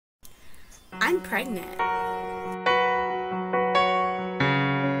I'm pregnant.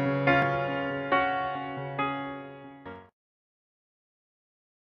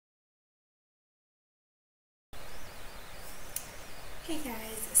 Hey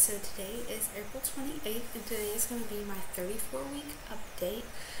guys, so today is April 28th and today is going to be my 34-week update.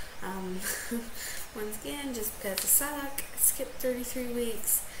 Once again, just because I suck, I skipped 33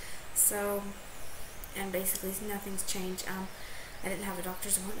 weeks, so, and basically nothing's changed. I didn't have a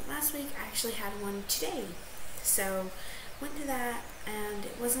doctor's appointment last week. I actually had one today, so went to that, and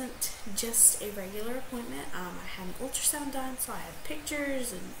it wasn't just a regular appointment. I had an ultrasound done, so I had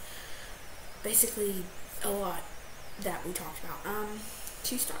pictures and basically a lot that we talked about.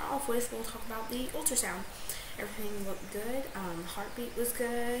 To start off with, we'll talk about the ultrasound. Everything looked good. Heartbeat was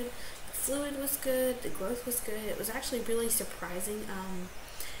good. The fluid was good. The growth was good. It was actually really surprising.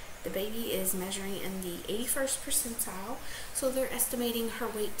 The baby is measuring in the 81st percentile, so they're estimating her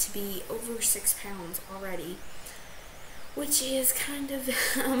weight to be over 6 pounds already, which is kind of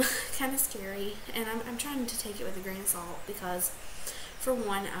scary. And I'm trying to take it with a grain of salt because, for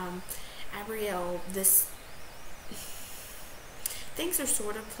one, Abrielle, things are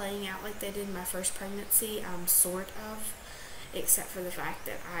sort of playing out like they did in my first pregnancy, sort of, except for the fact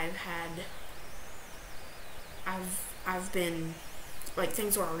that I've been, like,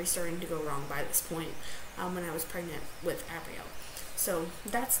 things were already starting to go wrong by this point, when I was pregnant with Abrielle. So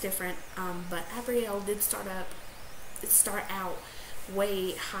that's different, but Abrielle did start out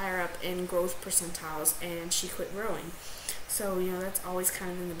way higher up in growth percentiles, and she quit growing. So, you know, that's always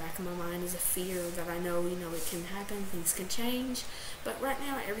kind of in the back of my mind, is a fear that I know, you know, it can happen, things can change, but right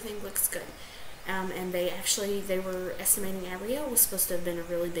now everything looks good. And they were estimating Abrielle was supposed to have been a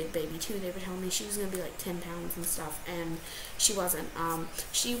really big baby too. They were telling me she was going to be like 10 pounds and stuff, and she wasn't.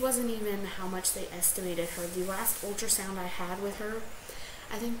 She wasn't even how much they estimated her. The last ultrasound I had with her,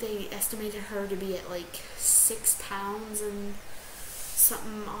 I think they estimated her to be at like 6 pounds and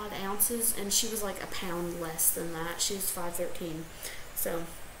something odd ounces, and she was like a pound less than that. She was 5'13", so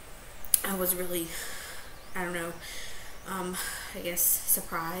I was really, I don't know, I guess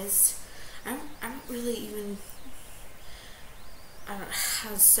surprised. I don't really even, I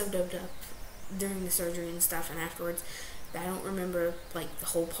was so doped up during the surgery and stuff and afterwards that I don't remember like the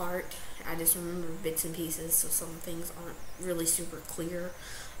whole part. I just remember bits and pieces, so some things aren't really super clear.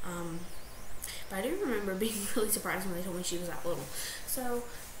 But I do remember being really surprised when they told me she was that little. So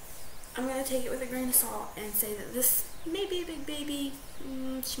I'm going to take it with a grain of salt and say that this may be a big baby.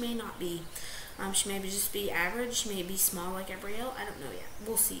 She may not be. She may just be average. She may be small like Abrielle. I don't know yet.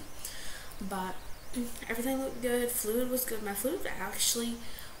 We'll see. But everything looked good. Fluid was good. My fluid actually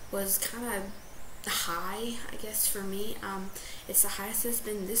was kind of high, I guess, for me. It's the highest it's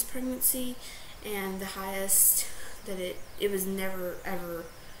been this pregnancy, and the highest that it was never ever.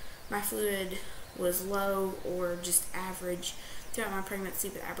 My fluid was low or just average throughout my pregnancy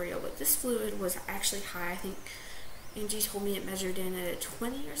with Abrielle, but this fluid was actually high. I think Angie told me it measured in at a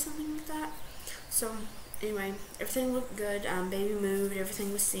 20 or something like that. So anyway, everything looked good. Baby moved,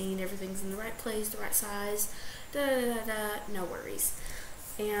 everything was seen, everything's in the right place, the right size, no worries.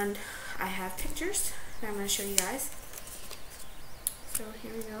 And I have pictures that I'm going to show you guys. So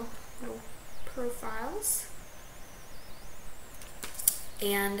here we go, little profiles.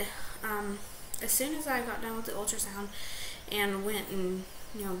 And as soon as I got done with the ultrasound and went and,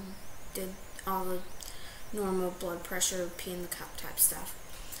 you know, did all the normal blood pressure, pee in the cup type stuff,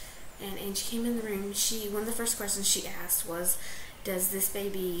 and Angie came in the room, one of the first questions she asked was, does this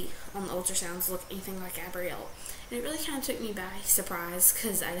baby on the ultrasounds look anything like Abrielle? And it really kind of took me by surprise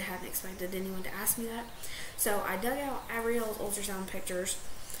because I hadn't expected anyone to ask me that. So I dug out Abrielle's ultrasound pictures,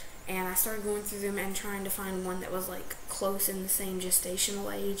 and I started going through them and trying to find one that was like close in the same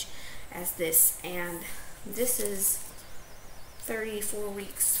gestational age as this. And this is 34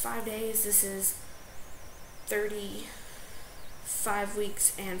 weeks, 5 days. This is 35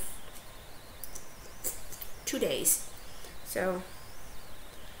 weeks and 2 days. So,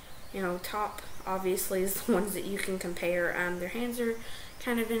 you know, top obviously is the ones that you can compare. Their hands are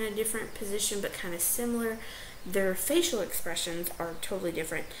kind of in a different position but kind of similar. Their facial expressions are totally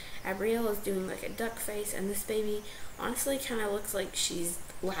different. Abrielle is doing like a duck face, and this baby honestly kind of looks like she's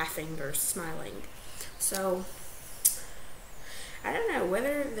laughing or smiling. So I don't know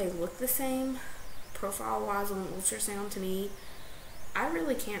whether they look the same profile wise on ultrasound. To me, I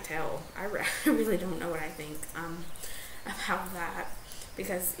really can't tell. I really don't know what I think about that,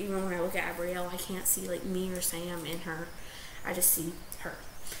 because even when I look at Abrielle, I can't see like me or Sam in her. I just see her.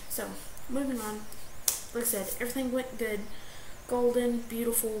 So moving on. Like I said, everything went good. Golden,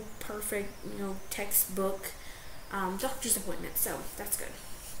 beautiful, perfect, you know, textbook doctor's appointment. So that's good.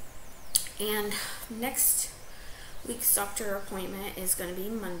 And next week's doctor appointment is going to be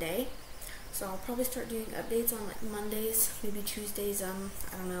Monday. So I'll probably start doing updates on like Mondays, maybe Tuesdays. I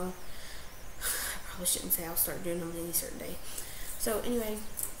don't know. I probably shouldn't say I'll start doing them any certain day. So anyway,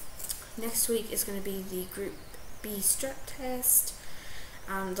 next week is going to be the Group B strep test.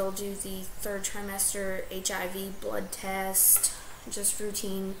 They'll do the 3rd trimester HIV blood test, just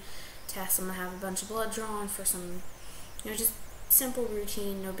routine tests. I'm going to have a bunch of blood drawn for some, just simple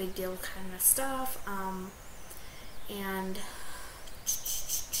routine, no big deal kind of stuff. And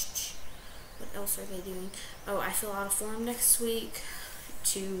what else are they doing? Oh, I fill out a form next week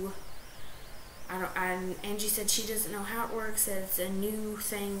to, Angie said she doesn't know how it works, that it's a new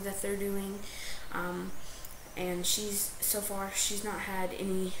thing that they're doing. And so far she's not had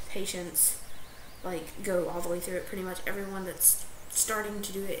any patients like go all the way through it. Pretty much everyone that's starting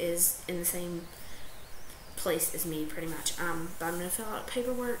to do it is in the same place as me, pretty much. But I'm going to fill out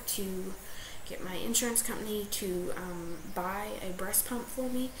paperwork to get my insurance company to buy a breast pump for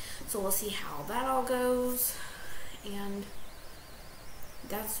me. So we'll see how that all goes. And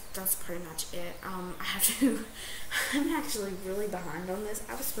that's pretty much it. I'm actually really behind on this.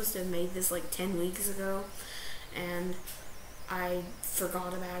 I was supposed to have made this like 10 weeks ago, and I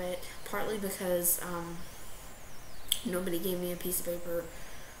forgot about it, partly because nobody gave me a piece of paper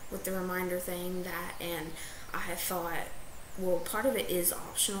with the reminder thing, and I thought, well, part of it is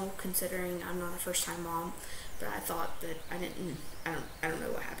optional considering I'm not a first-time mom, but I thought that I don't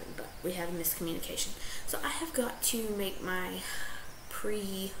know what happened, but we had a miscommunication. So I have got to make my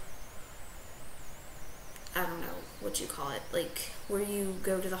I don't know what you call it, like where you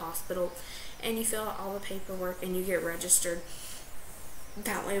go to the hospital and you fill out all the paperwork and you get registered.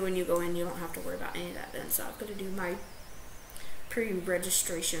 That way when you go in, you don't have to worry about any of that then. So I've got to do my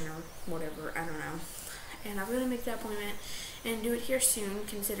pre-registration or whatever, I don't know. And I'm going to make that appointment and do it here soon,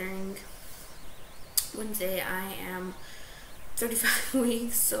 considering Wednesday I am 35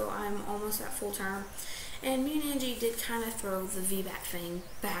 weeks, so I'm almost at full term. And me and Angie did kind of throw the VBAC thing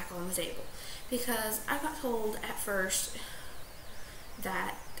back on the table, because I got told at first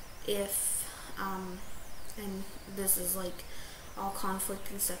that if, and this is like all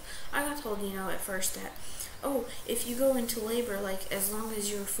conflict and stuff, I got told, at first that, oh, if you go into labor, like, as long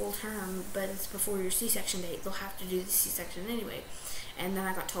as you're full term, but it's before your C-section date, they'll have to do the C-section anyway. And then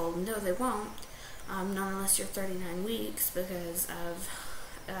I got told, no, they won't, not unless you're 39 weeks, because of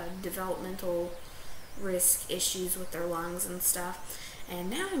developmental risk issues with their lungs and stuff. And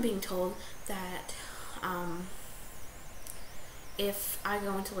now I'm being told that if I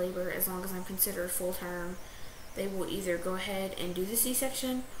go into labor, as long as I'm considered full term, they will either go ahead and do the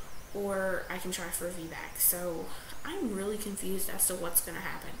C-section, or I can try for a VBAC. So I'm really confused as to what's going to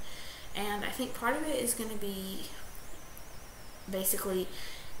happen. And I think part of it is going to be basically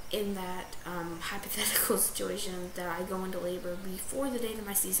in that hypothetical situation that I go into labor before the date of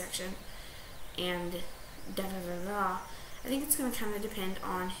my C-section, and da-da-da-da. I think it's going to kind of depend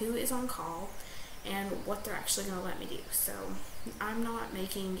on who is on call and what they're actually going to let me do. So I'm not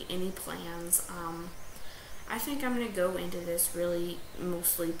making any plans. I think I'm going to go into this really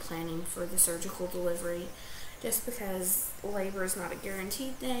mostly planning for the surgical delivery, just because labor is not a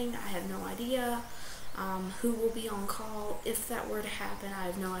guaranteed thing. I have no idea who will be on call if that were to happen. I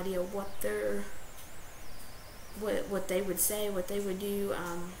have no idea what they would say, what they would do.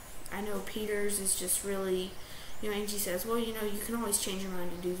 I know Peters is just really, Angie says, well, you can always change your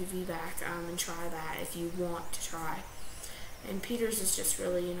mind and do the VBAC and try that if you want to try. And Peters is just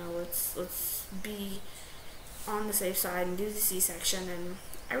really, let's be on the safe side and do the C-section. And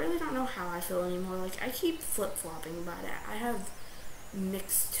I really don't know how I feel anymore. Like, I keep flip-flopping about it. I have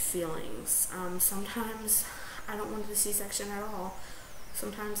mixed feelings. Sometimes I don't want the C-section at all.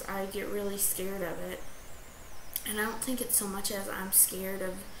 Sometimes I get really scared of it. And I don't think it's so much as I'm scared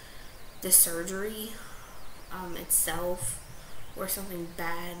of the surgery itself, or something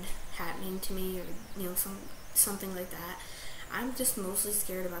bad happening to me, or something like that. I'm just mostly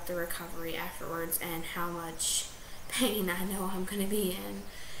scared about the recovery afterwards and how much pain I know I'm going to be in,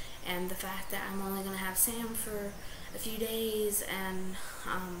 and the fact that I'm only going to have Sam for a few days. And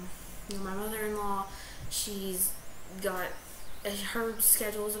my mother-in-law, she's got her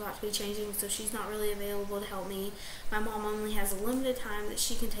schedule is about to be changing, so she's not really available to help me. My mom only has a limited time that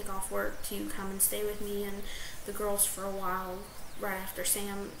she can take off work to come and stay with me and the girls for a while right after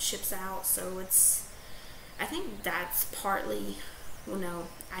Sam ships out. So I think that's partly,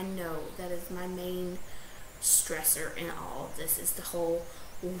 I know that is my main stressor in all of this, is the whole,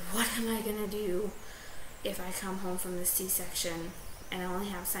 what am I going to do if I come home from the C-section and I only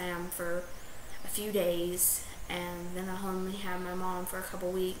have Sam for a few days, and then I'll only have my mom for a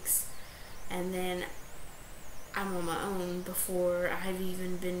couple weeks. and then I'm on my own before I've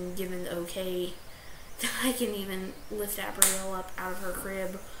even been given the okay that I can even lift Abrielle up out of her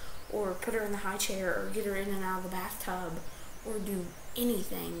crib, or put her in the high chair, or get her in and out of the bathtub, or do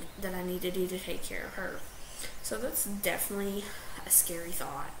anything that I need to do to take care of her. So that's definitely a scary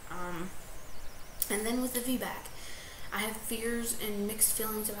thought. And then with the VBAC, I have fears and mixed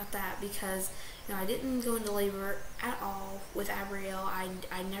feelings about that, because I didn't go into labor at all with Abrielle.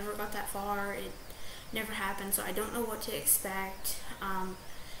 I never got that far. It never happened, so I don't know what to expect.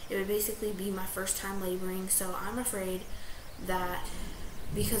 It would basically be my first time laboring, so I'm afraid that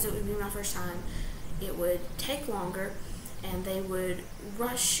because it would be my first time, it would take longer, and they would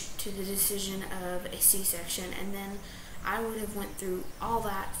rush to the decision of a C-section, and then I would have went through all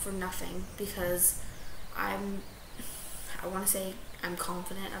that for nothing, because I want to say I'm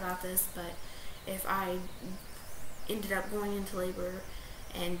confident about this, but if I ended up going into labor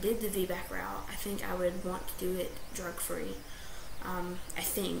and did the VBAC route, I think I would want to do it drug-free. I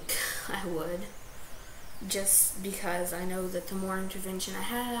think I would, just because I know that the more intervention I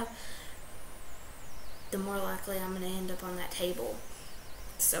have, the more likely I'm going to end up on that table.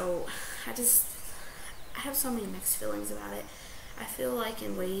 So I have so many mixed feelings about it. I feel like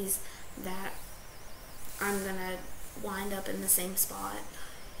in ways that I'm going to wind up in the same spot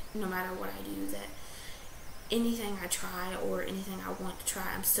no matter what I do, that anything I try or anything I want to try,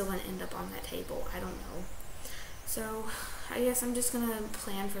 I'm still going to end up on that table. I don't know. So I guess I'm just going to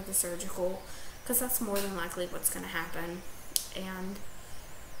plan for the surgical, because that's more than likely what's going to happen. And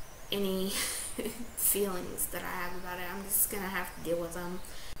any feelings that I have about it, I'm just going to have to deal with them.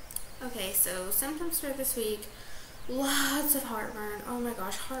 Okay, so symptoms for this week: lots of heartburn. Oh my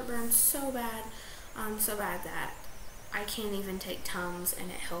gosh, heartburn so bad. So bad that I can't even take Tums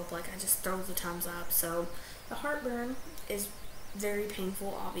and it helped. Like, I just throw the Tums up. So the heartburn is very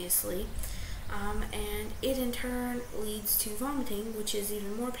painful, obviously. And it in turn leads to vomiting, which is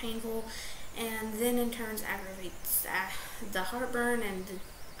even more painful, and then in turn aggravates the heartburn, and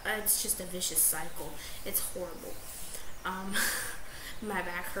it's just a vicious cycle. It's horrible. My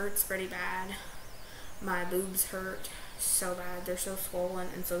back hurts pretty bad. My boobs hurt so bad. They're so swollen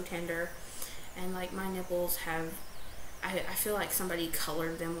and so tender, and like my nipples have, I feel like somebody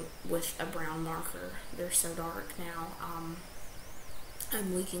colored them with a brown marker. They're so dark now.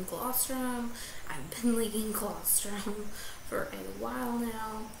 I'm leaking colostrum. I've been leaking colostrum for a while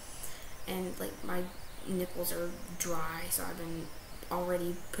now, and like my nipples are dry, so I've been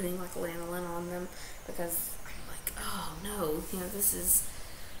already putting like lanolin on them, because I'm like, oh no, this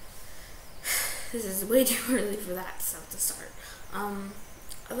is way too early for that stuff to start.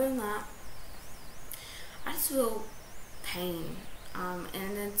 Other than that, I just feel pain,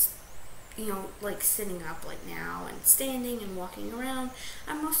 and it's like sitting up like now and standing and walking around,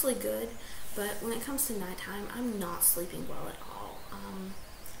 I'm mostly good, but when it comes to nighttime, I'm not sleeping well at all.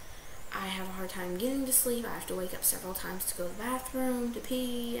 I have a hard time getting to sleep. I have to wake up several times to go to the bathroom, to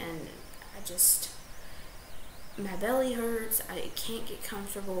pee, and my belly hurts. I can't get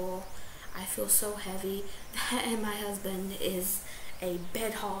comfortable. I feel so heavy. And my husband is a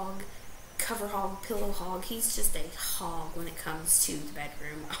bed hog, cover hog, pillow hog. He's just a hog when it comes to the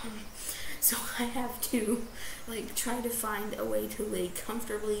bedroom. So I have to try to find a way to lay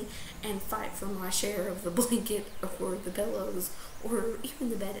comfortably and fight for my share of the blanket or the pillows or even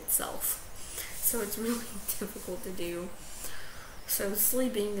the bed itself. So it's really difficult to do. So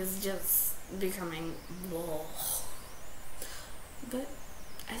sleeping is just becoming whoa. But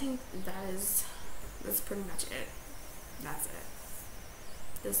I think that's pretty much it. That's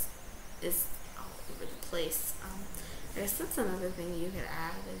it. This is all over the place. I guess that's another thing you could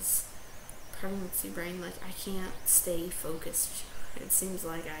add is pregnancy brain. Like, I can't stay focused. It seems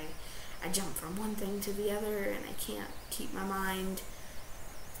like I jump from one thing to the other, and I can't keep my mind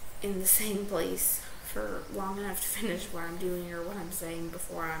in the same place for long enough to finish what I'm doing or what I'm saying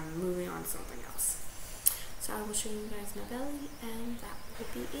before I'm moving on to something else. So I will show you guys my belly, and that will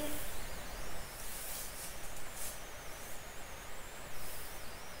be it.